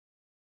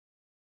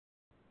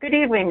Good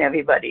evening,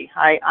 everybody.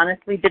 I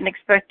honestly didn't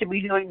expect to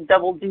be doing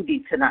double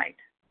duty tonight.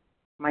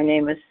 My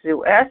name is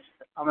Sue S.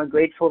 I'm a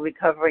grateful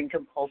recovering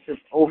compulsive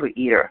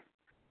overeater.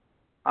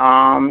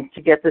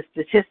 To get the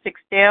statistics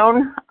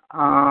down,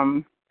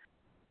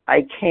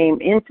 I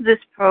came into this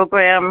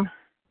program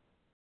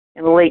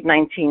in the late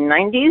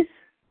 1990s.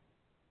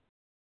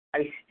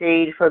 I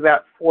stayed for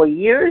about 4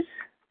 years,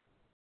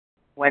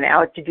 went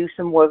out to do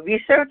some more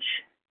research,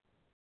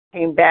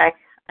 came back,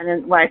 and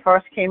then when I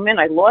first came in,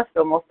 I lost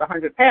almost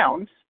 100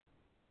 pounds.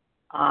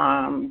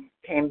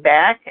 Came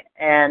back,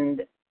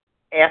 and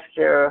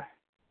after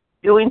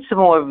doing some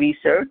more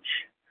research,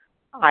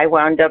 I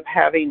wound up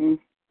having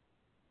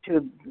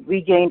to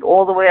regain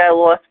all the weight I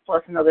lost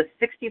plus another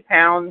 60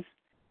 pounds,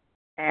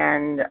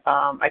 and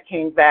I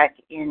came back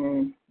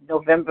in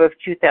November of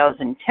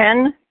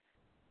 2010.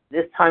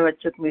 This time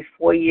it took me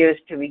 4 years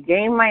to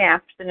regain my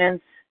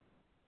abstinence,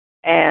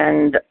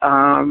 and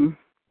I'm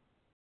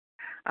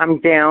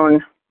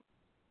down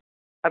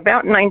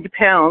about 90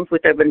 pounds,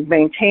 which I've been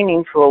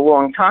maintaining for a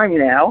long time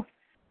now,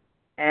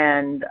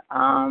 and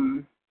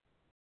I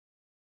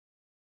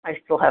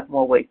still have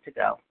more weight to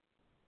go.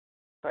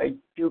 So I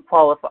do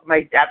qualify.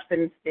 My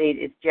abstinence date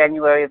is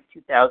January of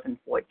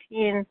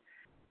 2014,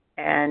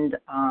 and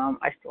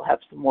I still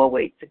have some more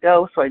weight to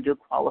go, so I do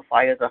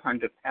qualify as a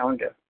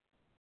 100-pounder.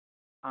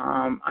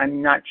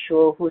 I'm not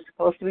sure who's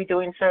supposed to be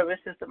doing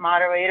service as the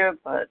moderator,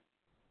 but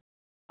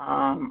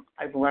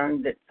I've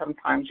learned that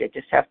sometimes you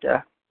just have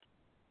to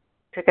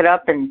pick it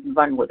up and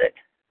run with it.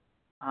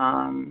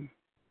 I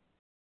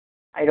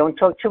don't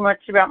talk too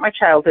much about my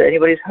childhood.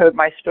 Anybody who's heard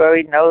my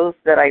story knows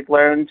that I've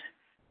learned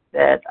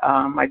that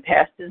my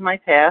past is my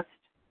past.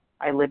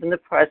 I live in the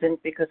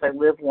present because I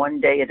live one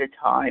day at a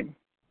time.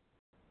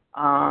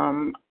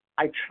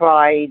 I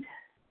tried,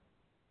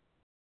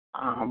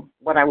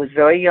 when I was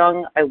very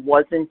young, I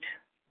wasn't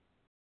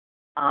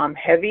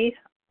heavy,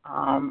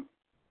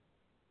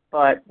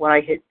 but when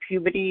I hit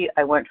puberty,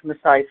 I went from a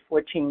size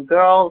 14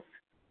 girls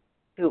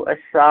to a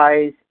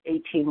size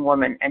 18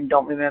 woman, and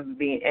don't remember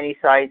being any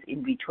size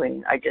in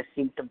between. I just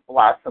seemed to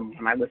blossom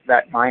when I was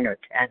about 9 or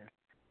 10.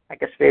 I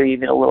guess maybe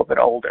even a little bit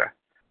older.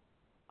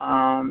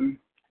 My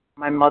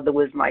mother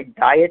was my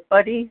diet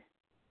buddy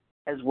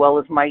as well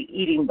as my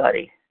eating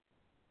buddy.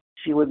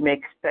 She would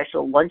make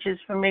special lunches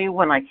for me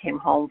when I came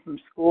home from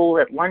school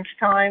at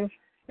lunchtime.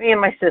 Me and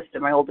my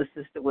sister, my older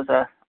sister, was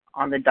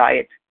on the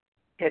diet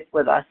kick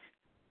with us.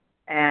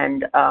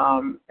 And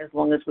as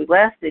long as we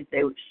lasted,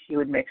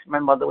 my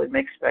mother would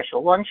make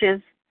special lunches,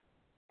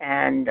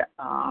 and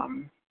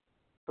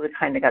so it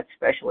kind of got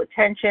special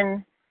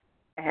attention.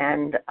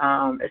 And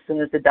as soon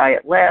as the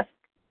diet went,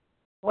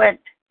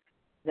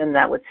 then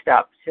that would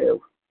stop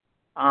too.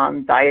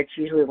 Diets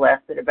usually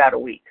lasted about a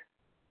week.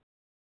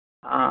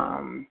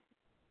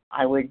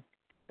 I would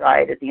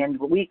decide at the end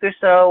of a week or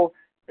so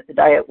that the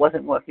diet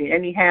wasn't working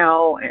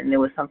anyhow, and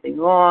there was something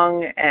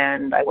wrong,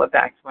 and I went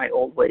back to my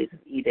old ways of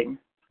eating.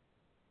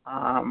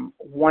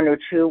 1 or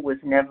 2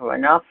 was never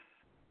enough.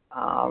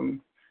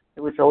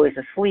 There was always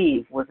a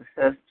sleeve with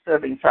a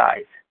serving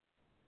size,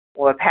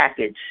 or a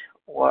package,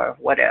 or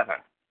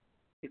whatever.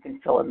 You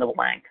can fill in the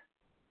blank.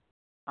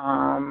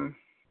 I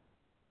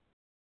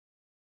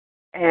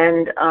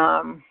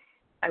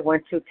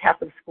went to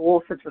Catholic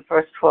school for the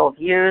first 12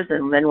 years,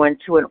 and then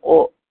went from an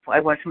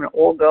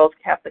all-girls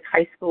Catholic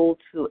high school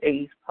to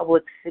a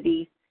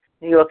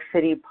New York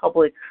City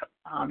public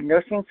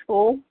nursing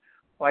school,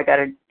 where I got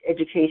an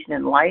education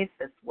in life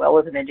as well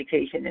as an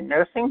education in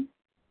nursing,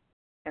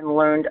 and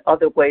learned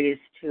other ways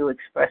to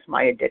express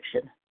my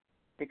addiction,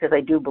 because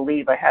I do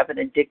believe I have an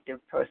addictive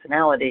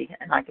personality,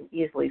 and I can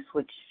easily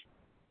switch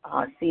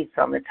seats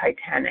on the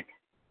Titanic.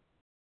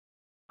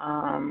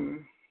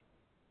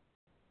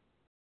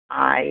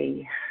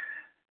 I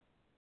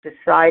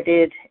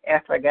decided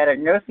after I got out of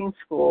nursing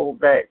school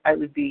that it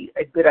would be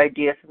a good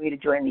idea for me to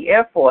join the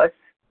Air Force,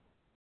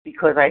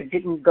 because I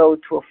didn't go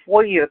to a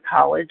 4-year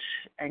college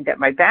and get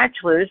my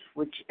bachelor's,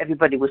 which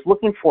everybody was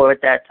looking for at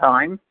that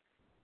time.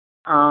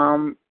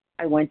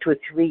 I went to a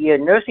 3-year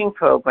nursing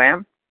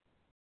program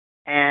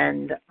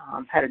and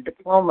had a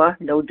diploma,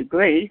 no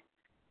degree.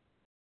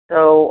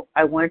 So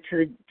I went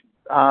to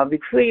the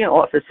recruiting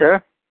office,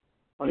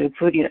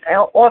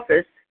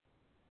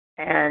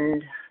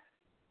 and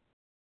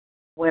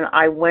when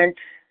I went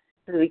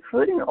to the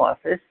recruiting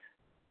office,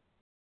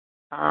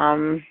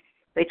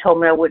 they told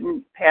me I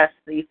wouldn't pass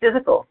the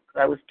physical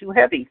because I was too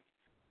heavy.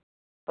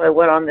 So I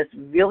went on this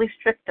really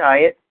strict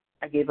diet.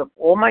 I gave up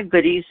all my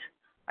goodies.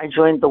 I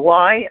joined the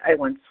Y. I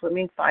went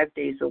swimming 5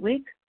 days a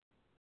week,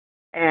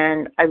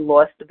 and I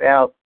lost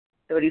about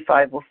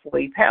 35 or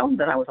 40 pounds,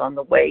 and I was on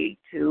the way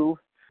to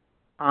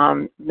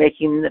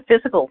making the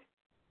physical.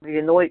 I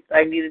didn't know what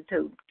I needed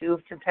to do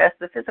to pass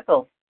the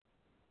physical.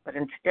 But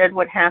instead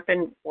what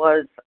happened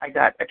was I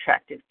got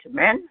attracted to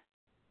men,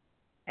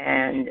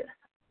 and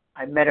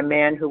I met a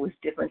man who was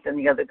different than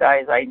the other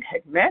guys I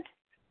had met,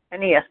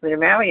 and he asked me to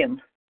marry him.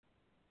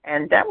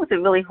 And that was a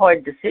really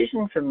hard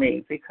decision for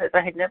me, because I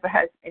had never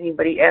had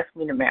anybody ask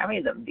me to marry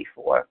them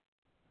before.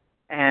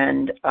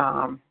 And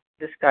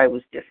this guy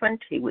was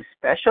different. He was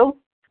special.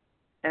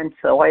 And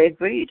so I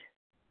agreed.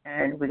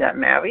 And we got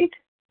married.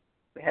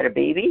 We had a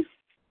baby.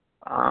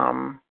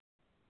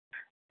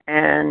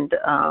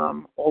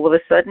 All of a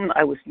sudden,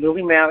 I was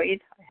newly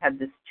married. I had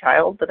this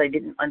child that I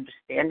didn't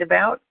understand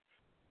about.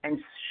 And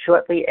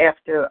shortly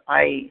after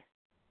I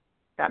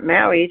got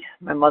married,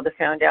 my mother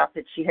found out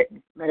that she had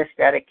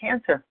metastatic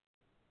cancer.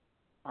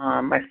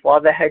 My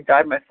father had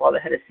died. My father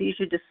had a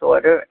seizure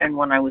disorder. And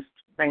when I was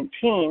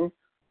 19,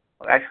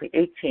 or actually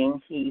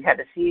 18, he had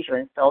a seizure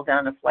and fell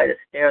down a flight of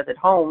stairs at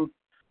home.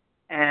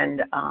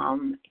 And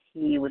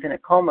he was in a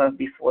coma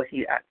before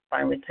he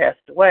finally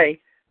passed away.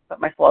 But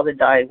my father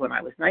died when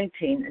I was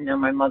 19, and then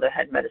my mother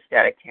had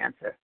metastatic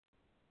cancer.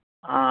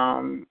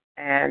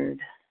 And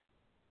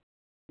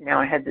now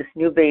I had this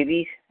new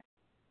baby,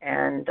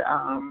 and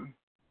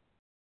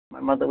my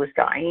mother was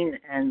dying,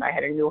 and I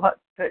had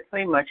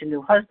pretty much a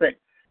new husband.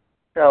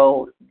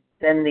 So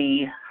then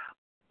the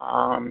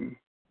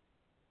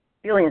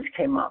feelings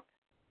came up,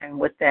 and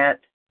with that,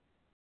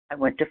 I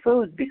went to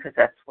food because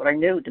that's what I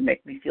knew to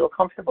make me feel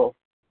comfortable.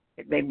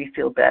 It made me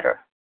feel better.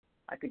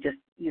 I could just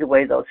eat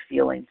away those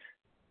feelings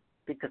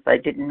because I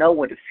didn't know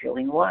what a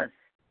feeling was.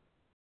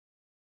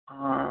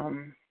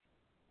 And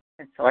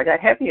so I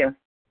got heavier.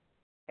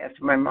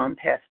 After my mom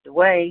passed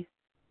away,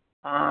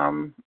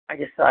 I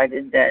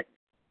decided that,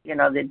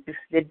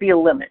 there'd be a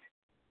limit.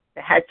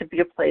 There had to be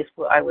a place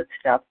where I would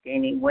stop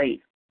gaining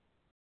weight.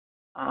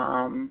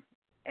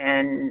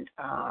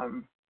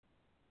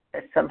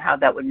 That somehow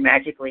that would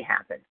magically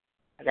happen.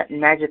 That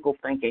magical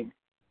thinking.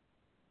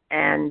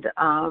 And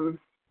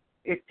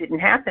it didn't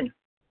happen.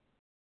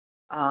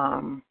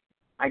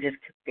 I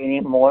just kept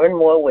gaining more and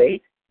more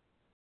weight.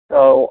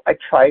 So I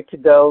tried to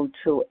go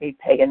to a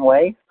pagan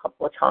way a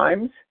couple of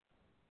times.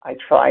 I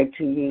tried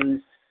to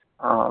use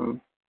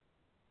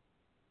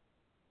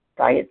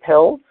diet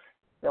pills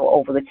that were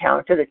over the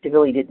counter that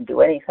really didn't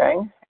do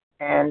anything.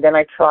 And then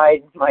I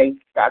tried, my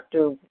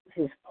doctor,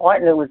 his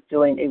partner was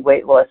doing a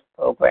weight loss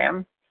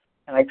program,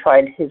 and I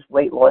tried his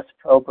weight loss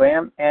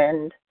program.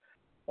 And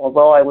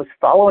although I was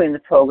following the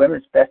program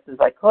as best as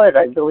I could,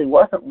 I really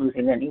wasn't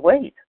losing any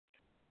weight.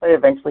 I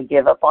eventually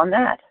gave up on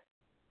that.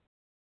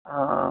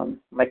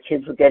 My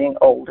kids were getting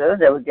older.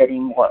 They were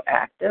getting more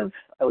active.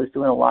 I was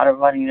doing a lot of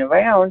running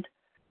around.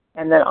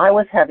 And then I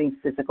was having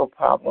physical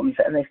problems,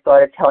 and they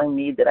started telling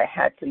me that I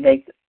had to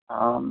make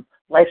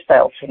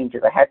lifestyle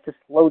changes. I had to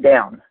slow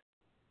down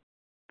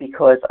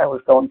because I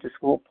was going to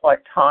school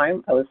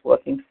part-time. I was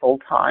working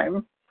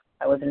full-time.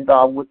 I was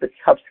involved with the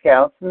Cub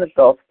Scouts and the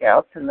Girl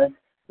Scouts and the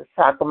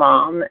soccer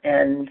mom.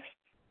 And,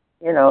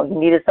 you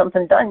needed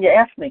something done, you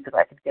asked me because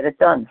I could get it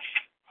done.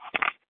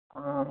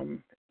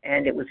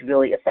 And it was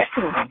really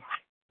affecting me.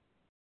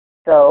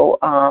 So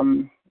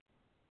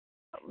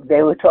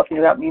they were talking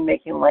about me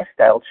making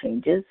lifestyle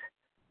changes.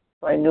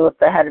 So I knew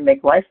if I had to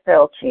make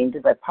lifestyle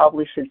changes, I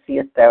probably should see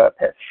a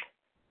therapist.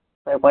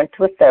 So I went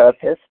to a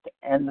therapist,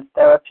 and the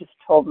therapist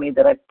told me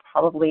that I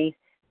probably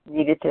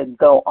needed to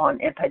go on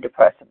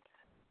antidepressants.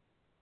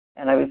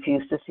 And I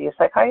refused to see a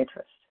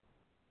psychiatrist.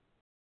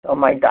 So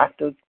my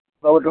doctor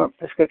wrote a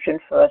prescription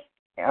for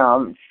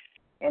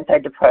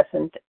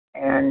antidepressant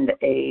and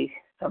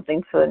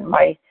something for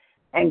my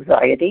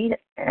anxiety,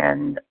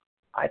 and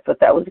I thought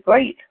that was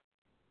great.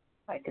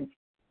 I could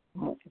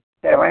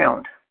get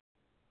around,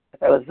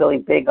 because I was really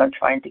big on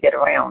trying to get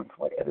around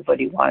what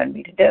everybody wanted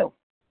me to do.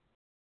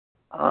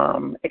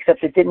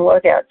 Except it didn't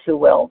work out too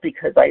well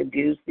because I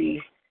abused the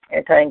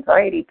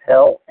anti-anxiety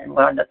pill and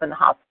wound up in the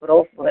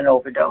hospital with an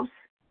overdose.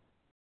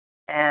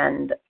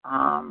 And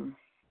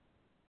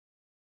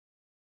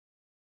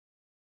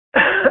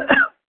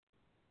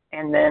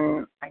and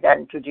then I got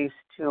introduced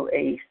to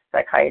a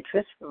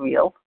psychiatrist for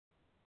real.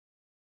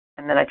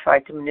 And then I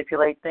tried to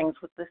manipulate things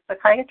with the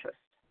psychiatrist.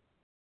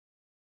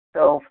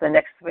 So for the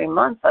next 3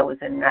 months, I was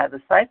in and out of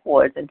the psych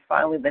wards. And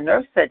finally, the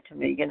nurse said to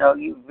me,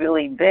 you've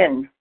really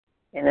been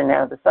in and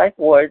out of the psych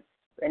wards.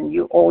 And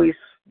you always,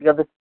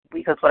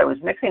 because what I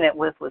was mixing it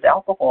with was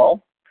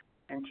alcohol.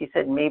 And she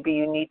said, maybe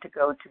you need to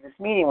go to this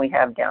meeting we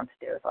have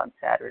downstairs on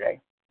Saturday.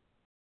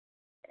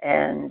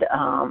 And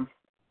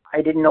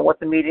I didn't know what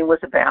the meeting was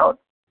about.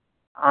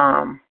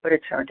 But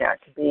it turned out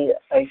to be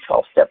a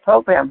 12-step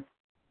program.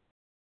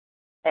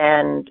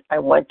 And I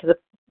went to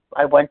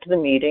the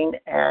meeting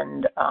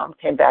and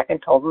came back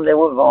and told them they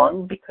were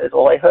wrong because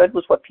all I heard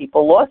was what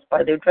people lost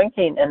by their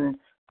drinking. And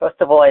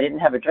first of all, I didn't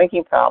have a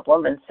drinking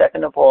problem. And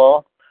second of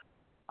all,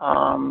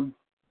 I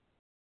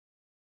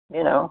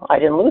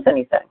didn't lose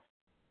anything.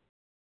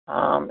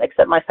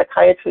 Except my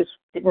psychiatrist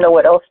didn't know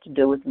what else to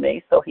do with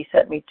me. So he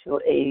sent me to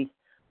a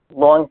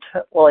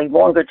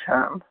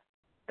longer-term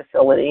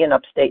facility in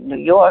upstate New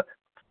York.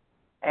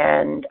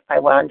 And I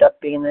wound up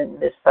being in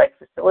this psych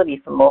facility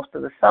for most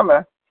of the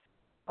summer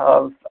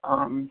of,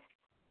 I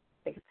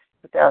think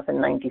it's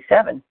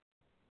 2097.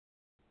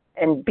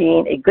 And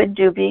being a good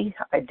doobie,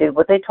 I did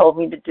what they told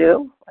me to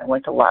do. I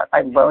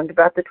learned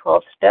about the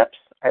 12 steps.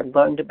 I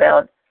learned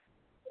about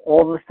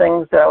all the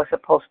things that I was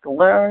supposed to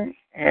learn,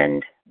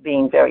 and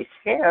being very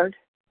scared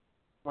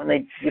when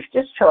they was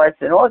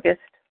discharged in August,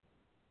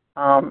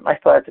 I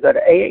started to go to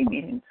AA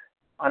meetings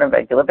on a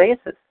regular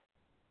basis.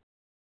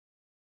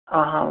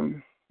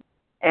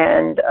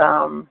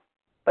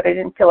 But I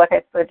didn't feel like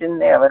I fit in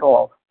there at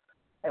all.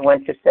 I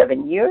went for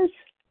 7 years,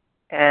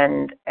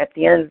 and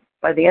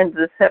by the end of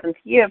the 7th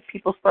year,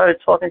 people started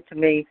talking to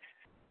me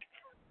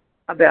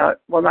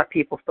about, well, not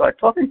people started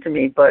talking to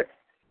me, but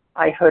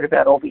I heard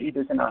about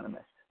Overeaters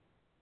Anonymous.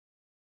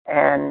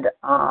 And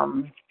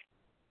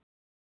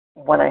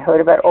when I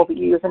heard about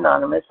Overeaters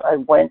Anonymous, I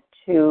went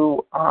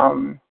to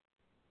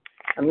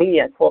a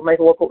meeting. I called my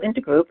local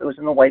intergroup. It was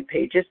in the white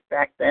pages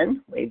back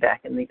then, way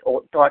back in the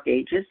old dark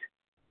ages.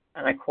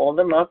 And I called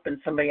them up,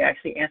 and somebody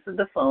actually answered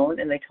the phone,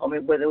 and they told me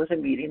where there was a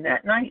meeting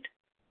that night.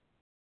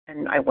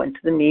 And I went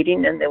to the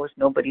meeting, and there was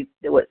nobody.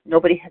 There were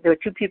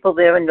 2 people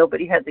there, and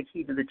nobody had the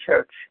key to the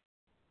church.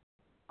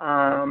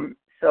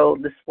 So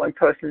this one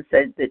person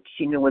said that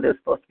she knew where there was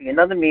supposed to be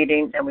another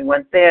meeting, and we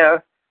went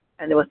there,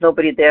 and there was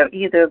nobody there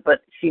either,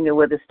 but she knew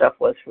where the stuff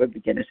was for a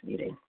beginner's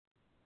meeting.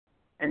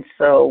 And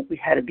so we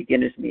had a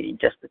beginner's meeting,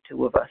 just the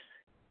 2 of us.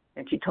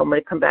 And she told me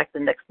to come back the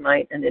next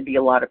night, and there'd be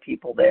a lot of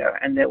people there,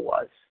 and there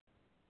was.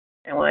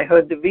 And when I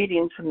heard the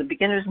readings from the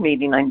beginner's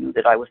meeting, I knew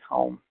that I was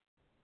home.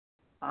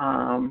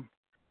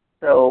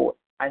 So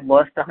I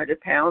lost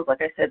 100 pounds.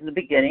 Like I said in the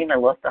beginning, I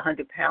lost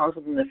 100 pounds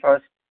within the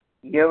first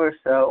year or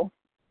so.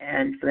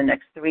 And for the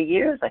next 3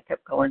 years, I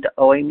kept going to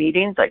OA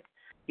meetings. I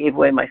gave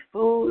away my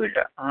food.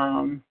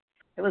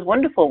 It was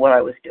wonderful what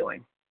I was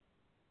doing.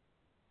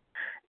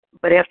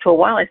 But after a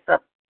while, I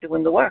stopped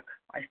doing the work.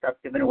 I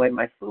stopped giving away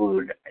my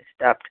food. I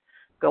stopped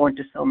going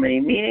to so many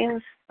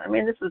meetings. I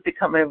mean, this was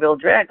becoming a real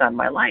drag on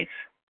my life.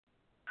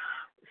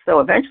 So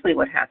eventually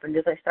what happened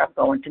is I stopped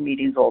going to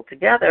meetings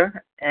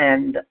altogether,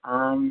 and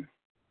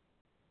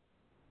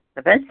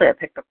eventually I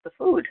picked up the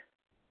food.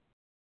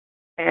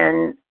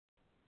 And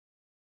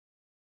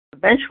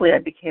eventually I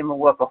became a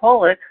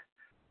workaholic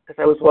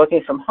because I was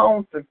working from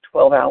home for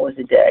 12 hours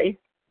a day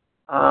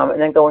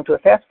and then going to a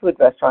fast food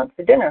restaurant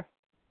for dinner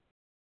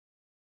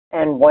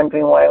and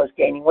wondering why I was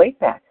gaining weight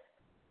back.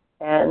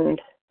 And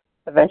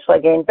eventually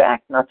I gained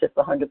back not just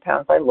the 100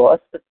 pounds I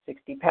lost, but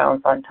 60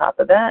 pounds on top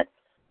of that.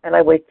 And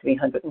I weighed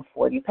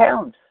 340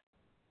 pounds.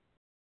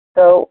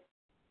 So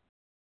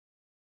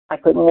I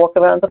couldn't walk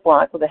around the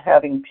block without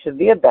having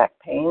severe back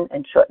pain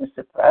and shortness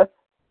of breath.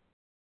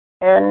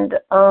 And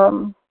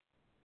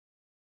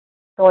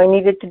so I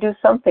needed to do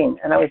something,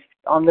 and I was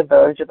on the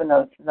verge of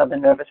another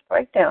nervous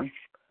breakdown.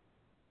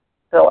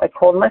 So I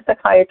called my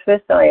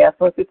psychiatrist, and I asked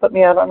him if he put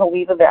me out on a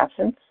leave of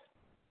absence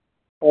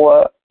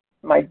for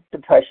my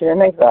depression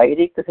and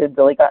anxiety because it had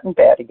really gotten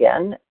bad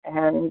again.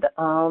 And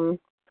on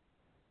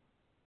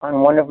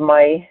one of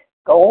my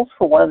goals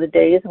for one of the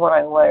days when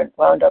I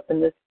wound up in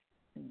this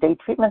day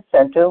treatment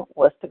center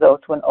was to go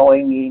to an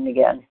OA meeting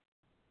again.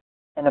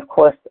 And of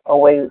course,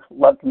 OA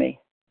loved me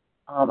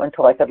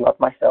until I could love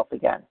myself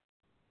again.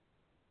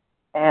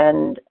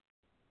 And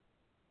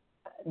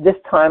this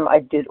time I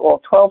did all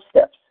 12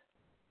 steps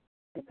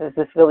because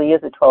this really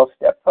is a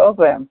 12-step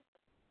program.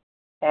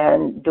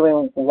 And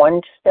doing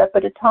one step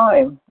at a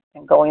time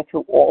and going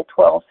through all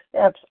 12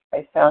 steps,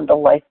 I found a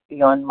life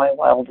beyond my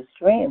wildest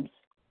dreams.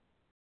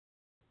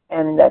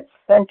 And that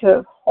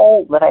center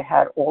hole that I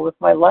had all of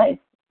my life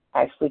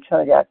actually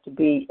turned out to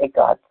be a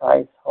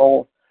God-sized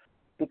hole,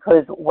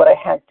 because what I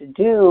had to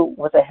do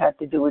was I had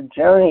to do a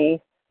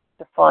journey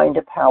to find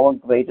a power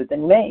greater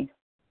than me,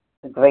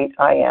 the great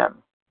I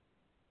am.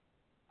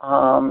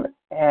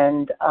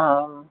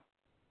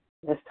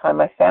 This time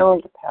I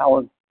found a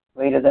power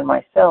greater than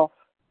myself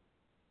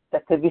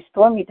that could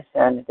restore me to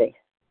sanity,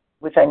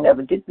 which I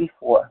never did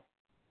before.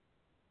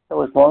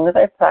 So as long as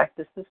I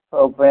practice this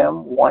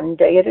program one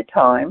day at a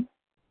time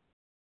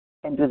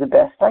and do the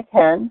best I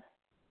can,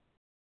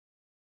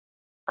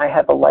 I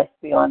have a life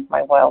beyond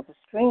my wildest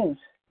dreams.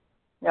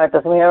 Now, it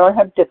doesn't mean I don't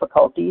have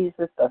difficulties.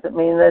 It doesn't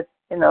mean that,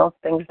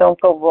 things don't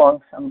go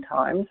wrong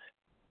sometimes.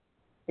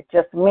 It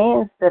just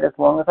means that as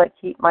long as I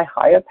keep my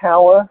higher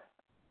power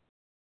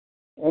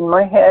in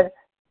my head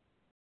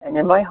and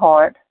in my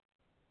heart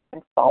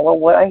and follow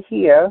what I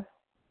hear,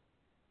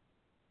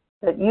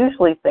 that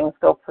usually things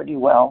go pretty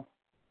well.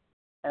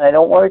 And I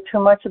don't worry too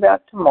much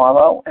about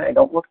tomorrow, and I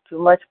don't look too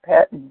much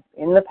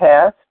in the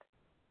past.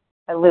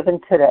 I live in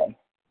today,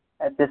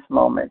 at this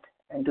moment,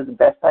 and do the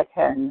best I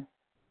can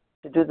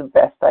to do the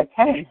best I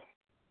can.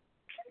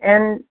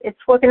 And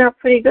it's working out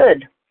pretty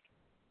good.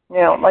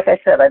 Like I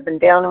said, I've been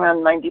down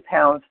around 90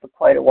 pounds for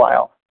quite a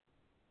while.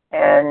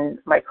 And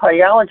my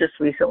cardiologist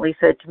recently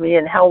said to me,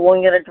 and how long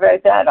are you going to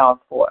drag that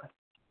out for?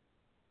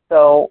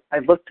 So I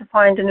looked to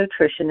find a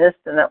nutritionist,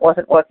 and that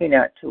wasn't working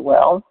out too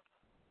well.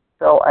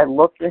 So I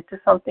looked into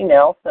something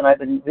else, and I've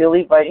been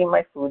really writing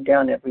my food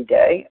down every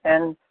day,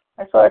 and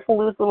I started to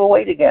lose a little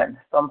weight again.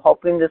 So I'm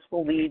hoping this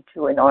will lead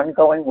to an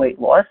ongoing weight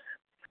loss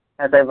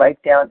as I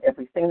write down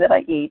everything that I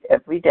eat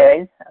every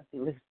day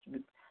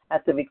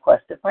at the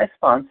request of my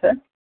sponsor.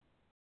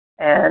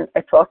 And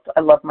I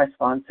love my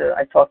sponsor.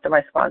 I talk to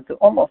my sponsor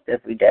almost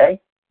every day.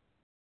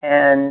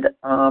 And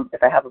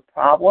if I have a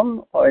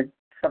problem or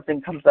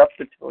something comes up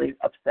that's really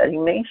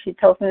upsetting me, she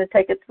tells me to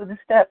take it through the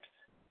steps.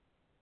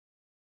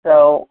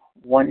 So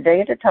one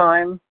day at a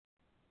time,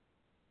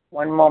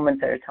 one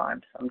moment at a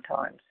time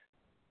sometimes.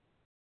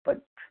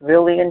 But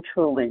really and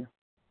truly,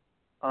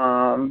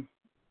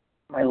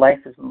 my life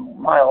is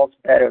miles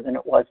better than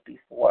it was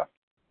before.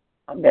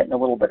 I'm getting a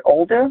little bit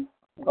older.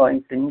 I'm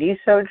going through knee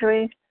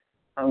surgery.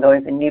 I'm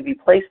going through knee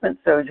replacement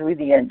surgery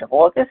the end of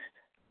August.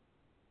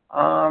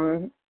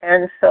 And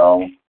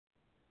so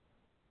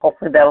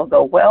hopefully that'll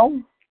go well.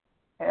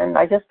 And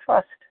I just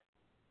trust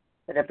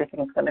that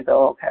everything's going to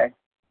go okay.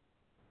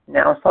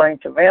 Now I'm starting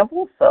to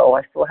ramble, so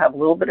I still have a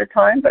little bit of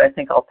time, but I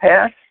think I'll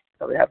pass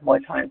so we have more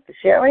time for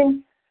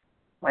sharing.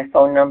 My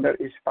phone number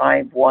is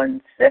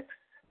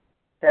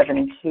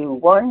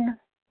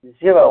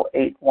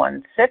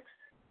 516-721-0816.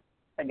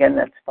 Again,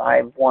 that's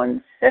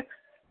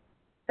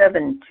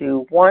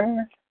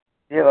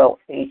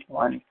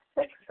 516-721-0816.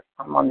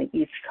 I'm on the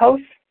East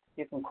Coast.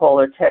 You can call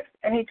or text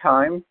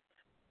anytime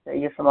that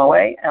you're from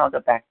away, and I'll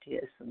get back to you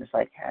as soon as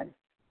I can.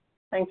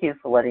 Thank you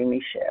for letting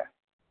me share.